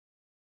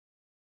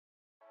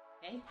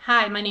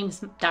Hi, my name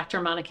is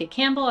Dr. Monica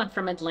Campbell. I'm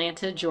from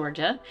Atlanta,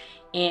 Georgia,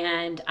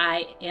 and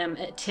I am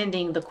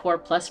attending the Core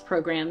Plus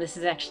program. This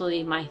is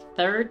actually my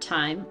third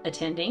time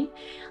attending,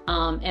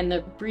 and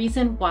the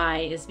reason why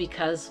is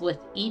because with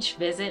each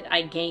visit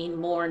I gain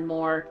more and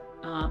more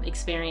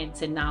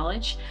experience and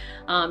knowledge,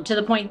 to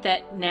the point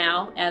that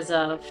now, as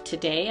of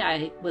today,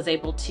 I was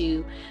able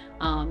to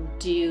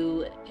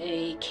do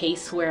a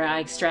case where I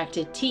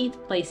extracted teeth,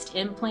 placed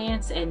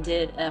implants, and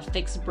did a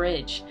fixed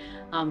bridge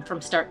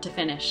from start to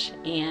finish.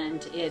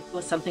 And it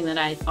was something that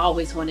I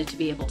always wanted to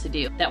be able to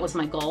do. That was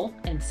my goal,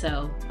 and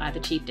so I've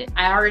achieved it.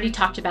 I already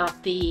talked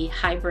about the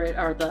hybrid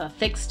or the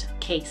fixed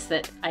case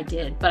that I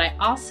did, but I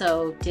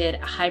also did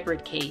a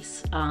hybrid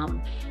case,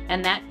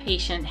 and that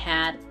patient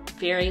had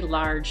very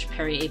large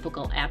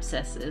periapical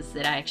abscesses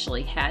that I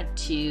actually had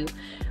to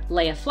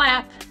lay a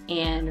flap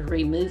and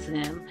remove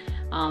them,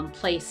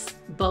 place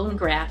bone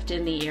graft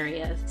in the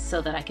area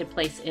so that I could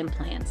place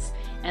implants,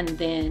 and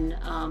then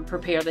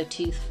prepare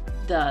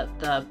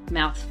the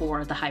mouth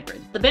for the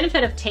hybrid. The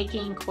benefit of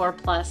taking Core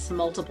Plus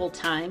multiple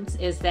times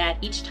is that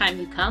each time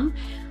you come,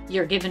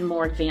 you're given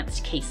more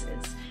advanced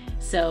cases.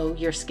 So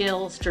your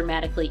skills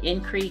dramatically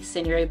increase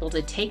and you're able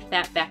to take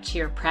that back to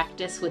your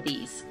practice with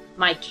ease.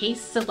 My case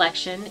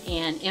selection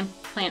and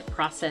implant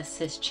process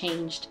has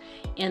changed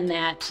in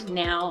that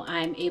now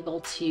I'm able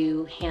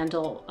to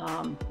handle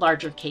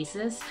larger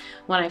cases.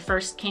 When I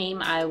first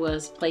came, I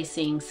was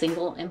placing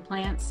single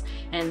implants,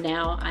 and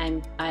now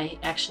I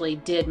actually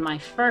did my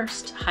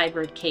first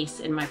hybrid case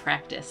in my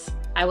practice.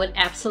 I would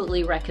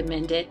absolutely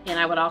recommend it, and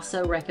I would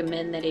also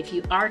recommend that if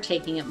you are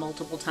taking it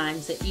multiple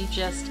times, that you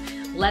just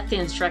let the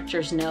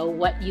instructors know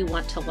what you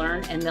want to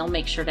learn, and they'll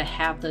make sure to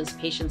have those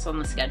patients on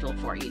the schedule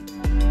for you.